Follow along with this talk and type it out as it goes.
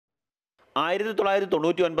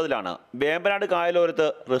1999 Vembanad കായലോരത്ത്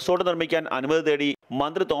resort നിർമ്മിക്കാൻ അനുമതി തേടി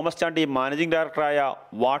മന്ത്രി തോമസ് ചാണ്ടി മാനേജിംഗ് ഡയറക്ടറായ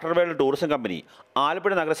വാട്ടർവേൾഡ് ടൂറിസം കമ്പനി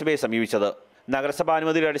ആലപ്പുഴ നഗരസഭയെ സമീപിച്ചത്. നഗരസഭാ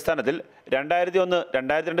അനുമതിയുടെ അടിസ്ഥാനത്തിൽ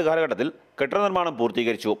 2001-2002 കാലഘട്ടത്തിൽ കെട്ടിട നിർമ്മാണം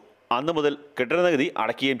പൂർത്തീകരിച്ചു. അന്നു മുതൽ കെട്ടിട നികുതി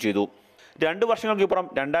അടയ്ക്കുകയും ചെയ്തു. 2 വർഷങ്ങൾക്കിപ്പുറം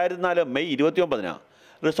 2004 മെയ് 29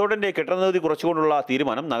 റിസോർട്ടിന്റെ കെട്ടിട നികുതി കുറച്ചുകൊണ്ടുള്ള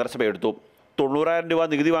തീരുമാനം നഗരസഭ എടുത്തു. 90,000 രൂപ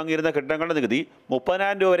നികുതി വാങ്ങിയിരുന്ന കെട്ടിടങ്ങളുടെ നികുതി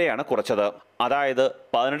 30,000 രൂപ വരെയാണ് കുറച്ചത്. അതായത്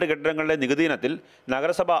 18 കെട്ടിടങ്ങളുടെ നികുതി ഇനത്തിൽ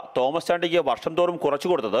നഗരസഭ തോമസ് ചാണ്ടിക്ക് വർഷം തോറും കുറച്ചു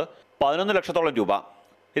കൊടുത്തത് 11 ലക്ഷത്തോളം രൂപ.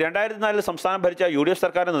 2004 സംസ്ഥാനം ഭരിച്ച UDF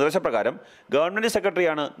സർക്കാരിന്റെ നിർദ്ദേശപ്രകാരം ഗവൺമെന്റ്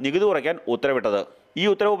സെക്രട്ടറിയാണ് നികുതി കുറയ്ക്കാൻ ഉത്തരവിട്ടത്. ഈ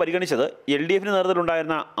ഉത്തരവ് പരിഗണിച്ചത് LDFന്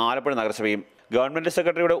നേതൃത്വത്തിലുണ്ടായിരുന്ന ആലപ്പുഴ നഗരസഭയും. ഗവൺമെന്റ്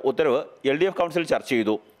സെക്രട്ടറിയുടെ ഉത്തരവ് LDF കൗൺസിൽ ചർച്ച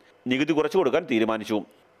ചെയ്തു. നികുതി കുറച്ചു കൊടുക്കാൻ തീരുമാനിച്ചു.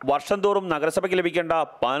 വർഷം തോറും നഗരസഭയ്ക്ക് ലഭിക്കേണ്ട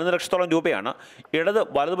 11 ലക്ഷത്തോളം രൂപയാണ് ഇടത്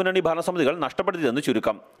വലതു മുന്നണി ഭരണസമിതികൾ നഷ്ടപ്പെടുത്തിയതെന്ന്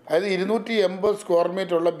ചുരുക്കം. അതായത് 280 സ്ക്വയർ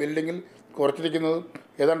മീറ്റർ ഉള്ള ബിൽഡിങ്ങിൽ കുറച്ചിരിക്കുന്നത്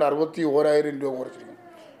ഏതാണ്ട് 61,000 രൂപ കുറച്ചിരിക്കുന്നു.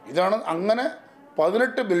 ഇതാണ് അങ്ങനെ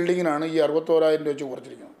 18 ബിൽഡിങ്ങിനാണ് ഈ 61,000 രൂപ വെച്ച്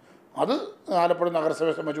കുറച്ചിരിക്കുന്നത്. അത് ആലപ്പുഴ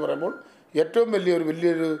നഗരസഭയെ സംബന്ധിച്ച് പറയുമ്പോൾ ഏറ്റവും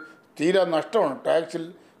വലിയൊരു തീരാ നഷ്ടമാണ് ടാക്സിൽ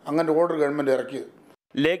അങ്ങനെ ഓർഡർ ഗവൺമെൻറ് ഇറക്കിയത്.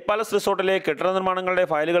 ലേക്ക് പാലസ് റിസോർട്ടിലെ കെട്ടിട നിർമ്മാണങ്ങളുടെ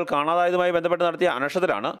ഫയലുകൾ കാണാതായതുമായി ബന്ധപ്പെട്ട് നടത്തിയ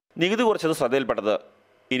അന്വേഷണത്തിലാണ് നികുതി കുറച്ചത് ശ്രദ്ധയിൽപ്പെട്ടത്.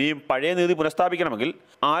 ഇനിയും പഴയ നികുതി പുനഃസ്ഥാപിക്കണമെങ്കിൽ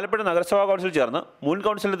ആലപ്പുഴ നഗരസഭാ കൗൺസിൽ ചേർന്ന് മുൻ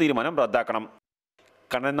കൗൺസിലിന്റെ തീരുമാനം റദ്ദാക്കണം.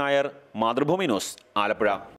 കണ്ണൻ നായർ, മാതൃഭൂമി ന്യൂസ്, ആലപ്പുഴ.